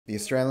The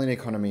Australian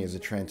economy is a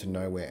trend to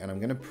nowhere, and I'm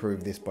going to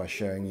prove this by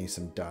showing you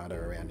some data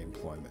around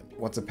employment.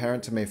 What's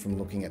apparent to me from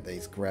looking at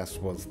these graphs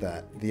was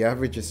that the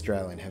average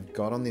Australian have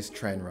got on this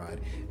train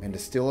ride and are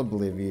still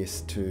oblivious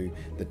to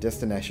the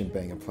destination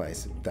being a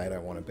place they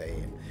don't want to be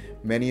in.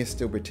 Many are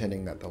still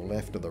pretending that the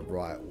left or the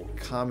right will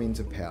come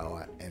into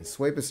power and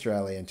sweep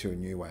Australia into a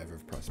new wave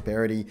of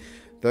prosperity.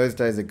 Those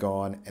days are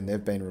gone and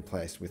they've been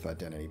replaced with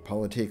identity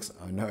politics.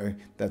 I know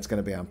that's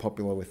going to be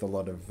unpopular with a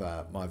lot of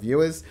my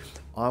viewers.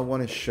 I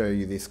want to show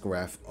you this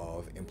graph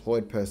of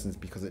employed persons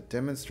because it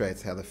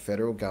demonstrates how the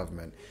federal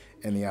government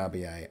and the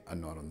RBA are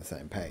not on the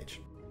same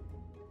page.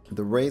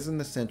 The reason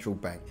the central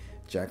bank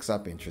jacks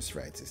up interest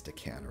rates is to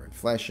counter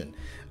inflation.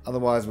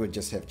 Otherwise, we'd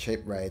just have cheap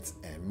rates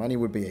and money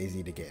would be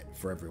easy to get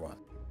for everyone.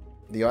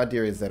 The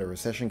idea is that a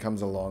recession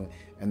comes along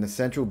and the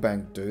central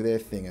bank do their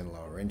thing and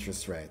lower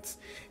interest rates.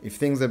 If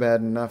things are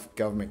bad enough,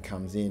 government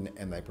comes in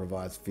and they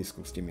provide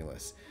fiscal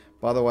stimulus.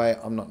 By the way,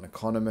 I'm not an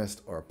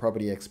economist or a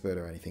property expert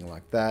or anything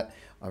like that.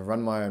 I've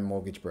run my own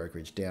mortgage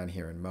brokerage down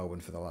here in Melbourne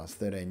for the last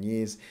 13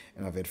 years,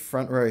 and I've had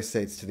front row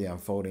seats to the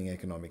unfolding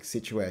economic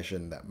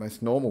situation that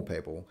most normal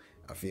people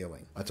are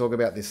feeling. I talk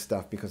about this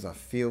stuff because I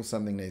feel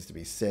something needs to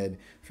be said.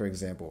 For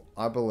example,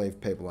 I believe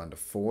people under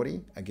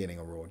 40 are getting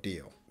a raw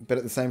deal, but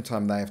at the same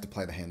time, they have to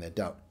play the hand they're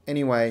dealt.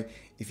 Anyway,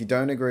 if you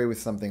don't agree with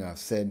something I've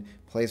said,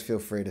 please feel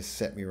free to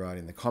set me right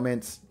in the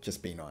comments.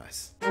 Just be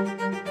nice.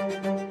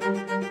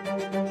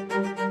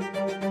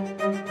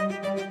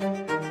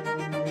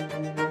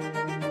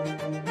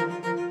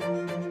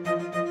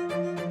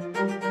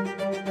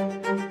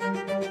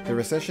 The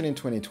recession in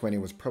 2020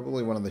 was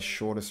probably one of the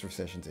shortest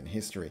recessions in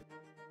history.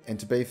 And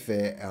to be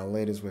fair, our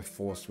leaders were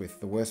forced with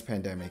the worst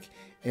pandemic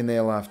in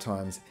their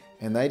lifetimes,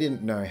 and they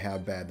didn't know how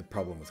bad the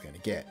problem was going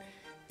to get.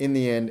 In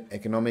the end,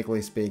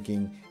 economically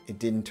speaking, it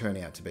didn't turn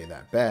out to be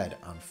that bad.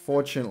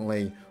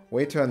 Unfortunately,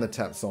 we turned the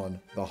taps on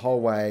the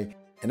whole way,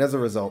 and as a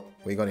result,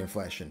 we got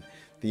inflation.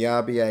 The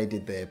RBA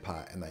did their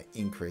part and they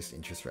increased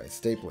interest rates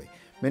steeply.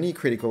 Many are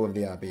critical of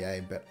the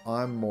RBA, but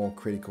I'm more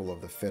critical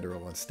of the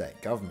federal and state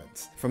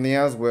governments. From the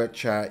hours worked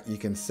chart, you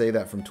can see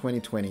that from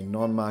 2020,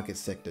 non-market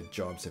sector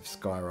jobs have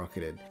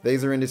skyrocketed.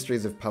 These are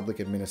industries of public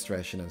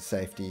administration and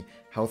safety,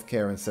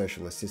 healthcare and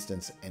social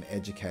assistance, and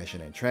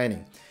education and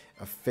training.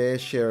 A fair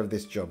share of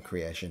this job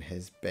creation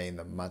has been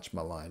the much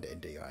maligned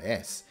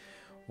NDIS.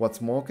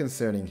 What's more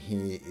concerning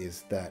here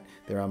is that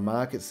there are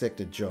market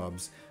sector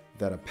jobs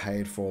that are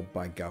paid for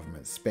by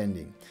government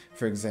spending.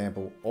 For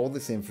example, all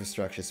this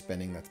infrastructure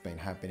spending that's been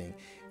happening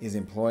is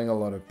employing a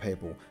lot of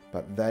people,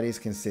 but that is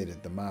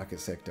considered the market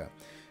sector.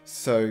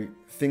 So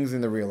things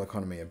in the real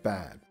economy are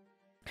bad.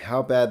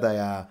 How bad they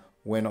are,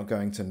 we're not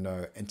going to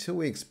know until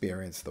we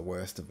experience the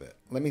worst of it.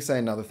 Let me say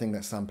another thing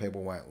that some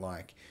people won't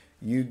like.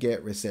 You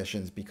get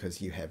recessions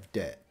because you have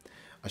debt.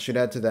 I should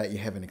add to that you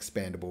have an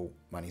expandable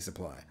money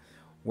supply.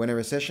 When a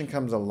recession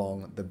comes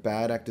along, the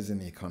bad actors in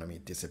the economy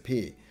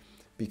disappear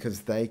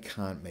because they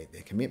can't meet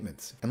their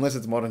commitments. Unless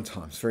it's modern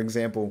times. For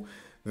example,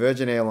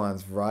 Virgin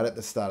Airlines right at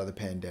the start of the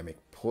pandemic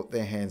put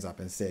their hands up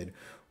and said,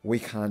 we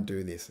can't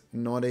do this.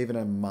 Not even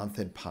a month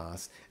had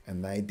passed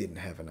and they didn't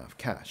have enough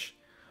cash.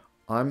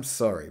 I'm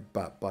sorry,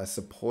 but by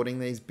supporting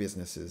these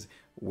businesses,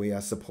 we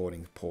are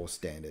supporting poor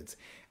standards.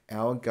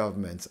 Our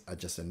governments are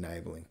just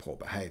enabling poor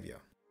behaviour.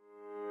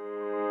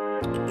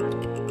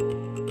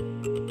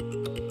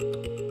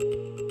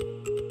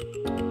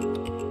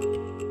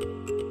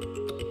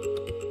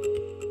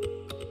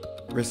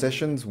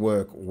 Recessions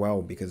work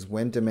well because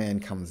when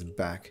demand comes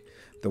back,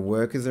 the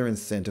workers are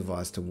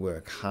incentivized to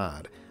work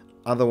hard.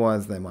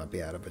 Otherwise, they might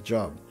be out of a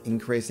job.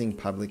 Increasing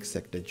public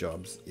sector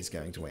jobs is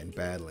going to end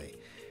badly.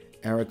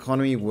 Our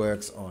economy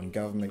works on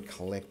government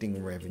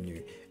collecting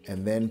revenue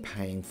and then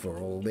paying for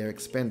all their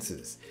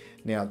expenses.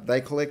 Now,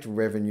 they collect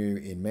revenue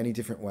in many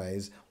different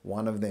ways,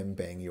 one of them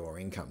being your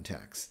income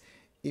tax.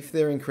 If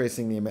they're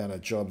increasing the amount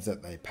of jobs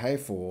that they pay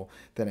for,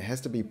 then it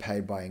has to be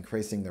paid by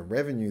increasing the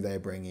revenue they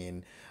bring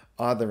in,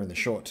 either in the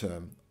short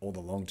term or the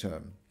long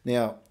term.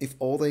 Now, if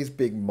all these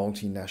big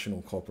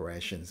multinational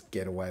corporations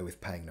get away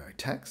with paying no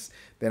tax,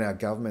 then our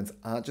governments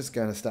aren't just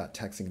going to start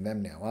taxing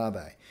them now, are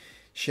they?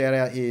 Shout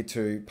out here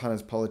to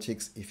Punters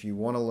Politics if you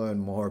want to learn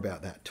more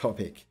about that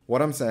topic.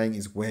 What I'm saying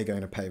is we're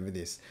going to pay for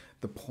this.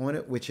 The point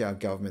at which our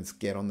governments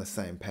get on the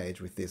same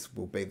page with this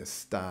will be the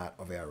start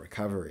of our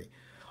recovery.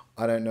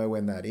 I don't know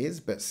when that is,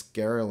 but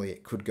scarily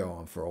it could go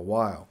on for a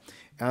while.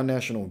 Our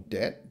national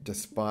debt,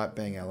 despite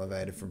being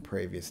elevated from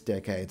previous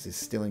decades, is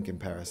still in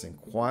comparison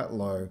quite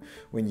low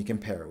when you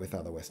compare it with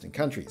other Western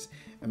countries.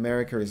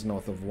 America is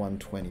north of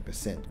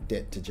 120%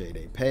 debt to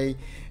GDP,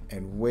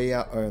 and we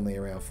are only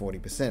around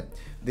 40%.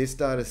 This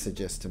data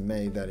suggests to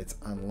me that it's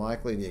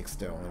unlikely the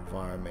external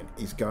environment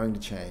is going to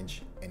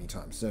change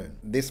anytime soon.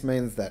 This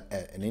means that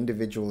at an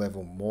individual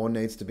level, more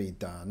needs to be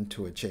done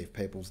to achieve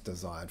people's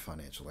desired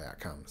financial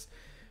outcomes.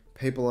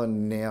 People are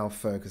now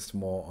focused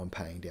more on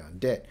paying down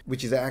debt,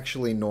 which is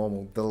actually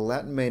normal. The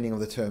Latin meaning of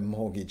the term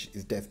mortgage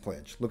is death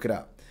pledge. Look it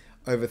up.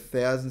 Over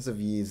thousands of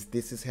years,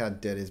 this is how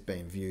debt is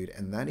being viewed,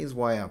 and that is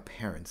why our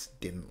parents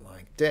didn't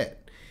like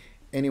debt.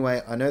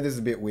 Anyway, I know this is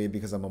a bit weird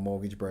because I'm a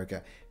mortgage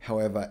broker.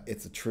 However,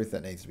 it's a truth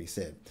that needs to be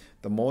said.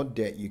 The more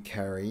debt you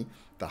carry,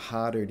 the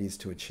harder it is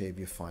to achieve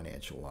your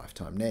financial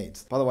lifetime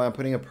needs. By the way, I'm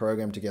putting a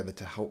program together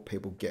to help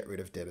people get rid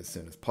of debt as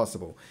soon as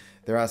possible.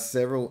 There are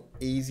several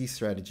easy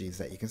strategies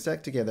that you can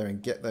stack together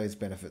and get those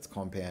benefits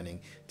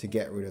compounding to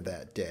get rid of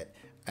that debt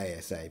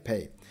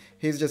ASAP.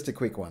 Here's just a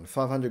quick one.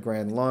 500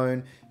 grand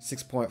loan,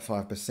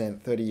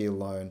 6.5%, 30-year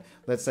loan.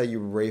 Let's say you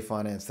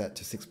refinance that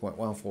to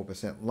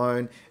 6.14%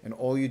 loan, and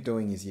all you're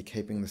doing is you're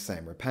keeping the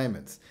same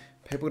repayments.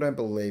 People don't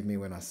believe me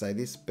when I say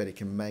this, but it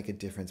can make a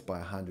difference by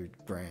 100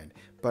 grand.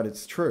 But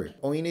it's true.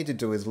 All you need to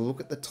do is look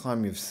at the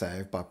time you've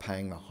saved by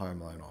paying the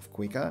home loan off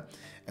quicker,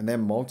 and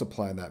then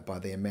multiply that by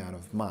the amount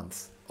of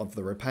months of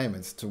the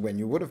repayments to when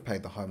you would have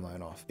paid the home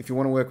loan off. If you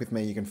want to work with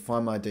me, you can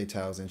find my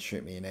details and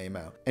shoot me an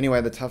email. Anyway,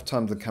 the tough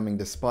times are coming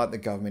despite the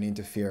government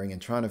interfering and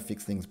trying to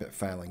fix things but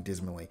failing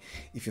dismally.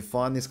 If you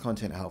find this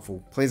content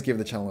helpful, please give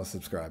the channel a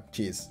subscribe.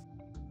 Cheers.